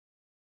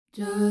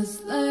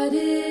Just let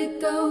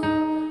it go,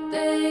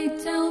 they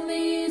tell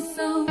me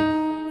so.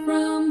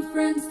 From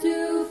friends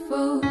to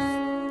foes,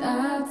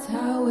 that's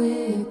how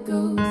it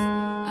goes.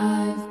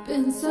 I've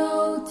been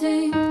so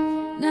tamed,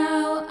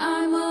 now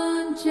I'm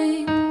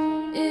unchained.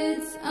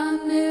 It's a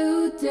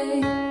new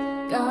day,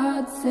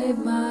 God save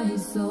my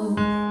soul.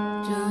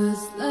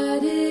 Just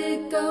let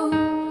it go,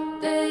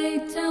 they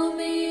tell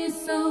me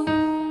so.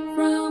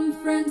 From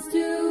friends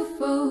to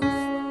foes,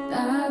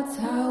 that's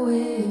how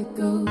it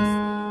goes.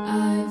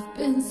 I've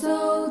been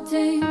so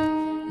tamed,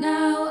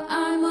 now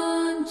I'm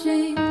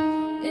unchained.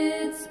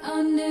 It's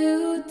a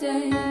new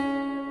day,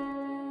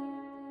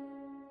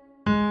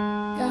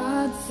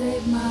 God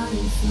save my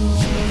soul.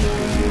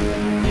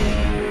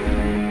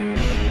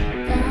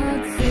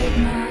 God save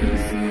my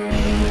soul.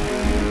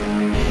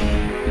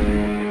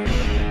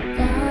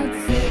 God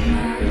save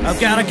my soul. I've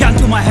got a gun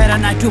to my head, a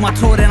knife to my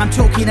throat, and I'm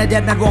choking a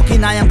dead man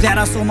walking. I am glad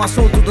I sold my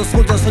soul to the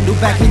soldiers and knew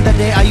back in the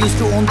day I used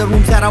to own the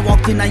rooms that I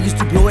walked in. I used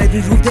to blow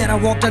every roof that I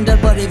walked under,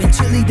 but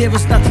eventually there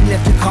was nothing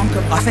left to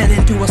conquer. I fell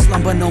into a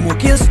slumber, no more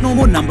kills, no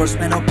more numbers.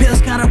 When our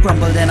pills kinda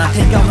crumbled, and I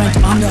think I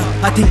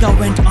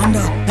went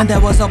under. And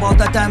that was about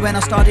the time when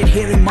I started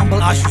hearing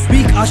mumble. I should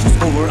speak, I should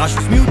over, I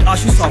should mute, I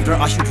should softer,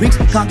 I should drink,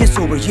 can't get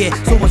sober. Yeah,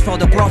 so much for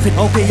the profit.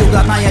 Okay, you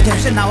got my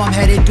attention, now I'm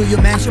headed to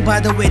your mansion. By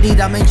the way, did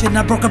I mention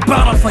I broke a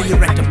bottle for you,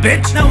 rectum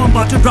bitch? Now I'm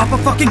about to drop a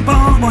fucking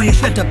bomb on your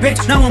shelter,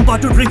 bitch. Now I'm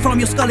about to drink from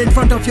your skull in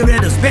front of your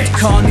elders, bitch.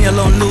 Call me a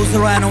lone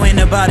loser, I know ain't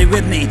nobody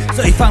with me.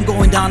 So if I'm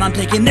going down, I'm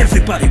taking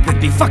everybody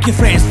with me. Fuck your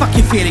friends, fuck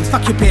your feelings,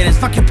 fuck your parents,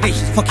 fuck your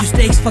patience, fuck your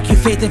stakes, fuck your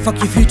faith, and fuck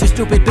your future,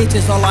 stupid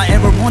bitches. All I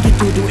ever wanted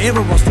to do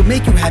ever was to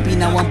make you happy.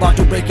 Now I'm about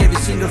to break every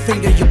single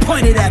finger you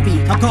pointed at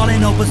me. I'm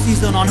calling open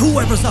season on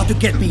whoever's out to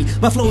get me.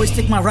 My flow is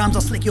thick, my rhymes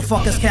are slick, you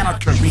fuckers cannot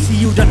kill me. See,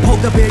 you done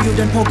poke the bear, you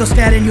done poke the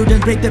scat, and you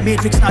done break the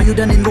matrix. Now you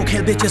done invoke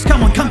hell, bitches.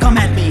 Come on, come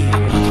at me.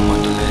 I'm not the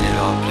one to let it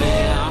all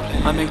play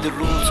out. I make the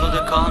rules so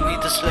they call me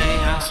the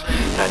slayer.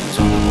 Writings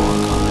on the wall,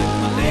 call it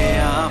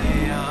Malaya.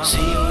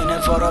 See you in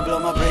it for I blow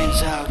my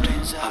brains out.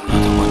 I'm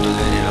not the one to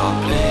let it all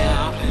play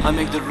out. I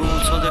make the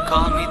rules so they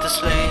call me the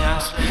slayer.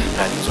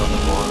 Writings on the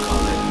wall,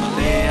 call it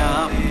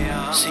Malaya.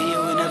 See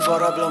you in it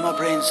for I blow my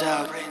brains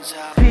out.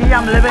 See,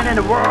 I'm living in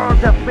a world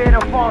that's made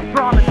of false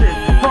promises,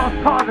 false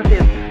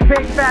positives,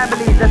 fake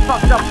families and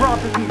fucked up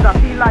processes. I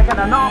feel like an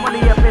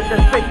anomaly up in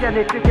this bitch, and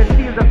if you can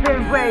feel the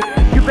same way,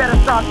 you better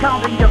start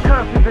counting your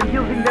curses and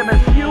using them as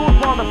fuel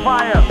for the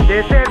fire.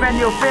 They say when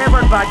you're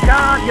favored by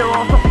God, you're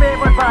also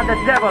favored by the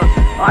devil.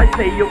 I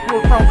say you pull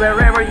from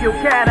wherever you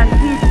can and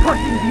keep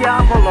pushing the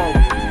envelope.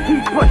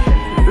 Keep pushing,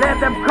 let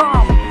them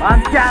come.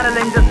 I'm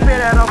channeling the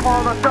spirit of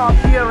all the top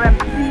tier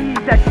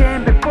MCs that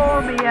came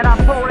before me, and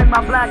I'm pouring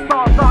my black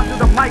thoughts onto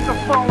the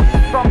microphone.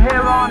 From here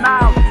on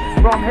out,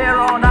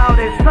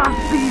 it's sun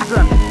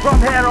season.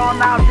 From here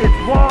on out, it's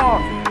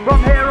war.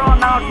 From here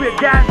on out, we're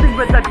dancing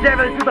with the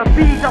devil to the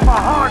beat of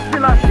our hearts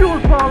till our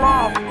shoes fall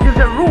off, till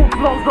the roof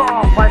blows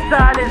off. My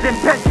style is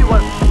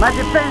impetuous, my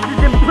defense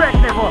is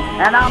impregnable,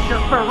 and I'm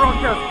just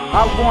ferocious.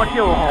 I want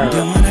you home.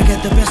 They wanna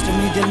get the best of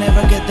me, they'll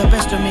never get the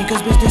best of me.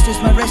 Cause bitch, this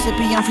is my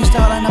recipe, I'm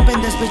freestyling up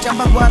in this bitch. I'm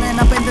backwalling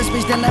up in this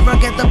bitch, they'll never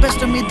get the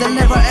best of me. They'll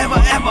never ever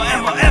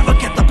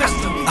get the best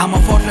of me. I'm a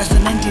fortress,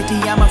 an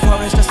entity, I'm a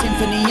forest, a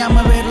symphony. I'm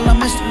a riddle, a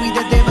mystery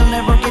that they will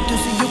never get to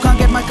see. You can't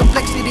get my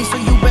complexity, so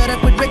you better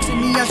quit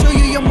vexing me. I'll show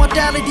you your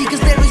mortality,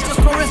 cause there is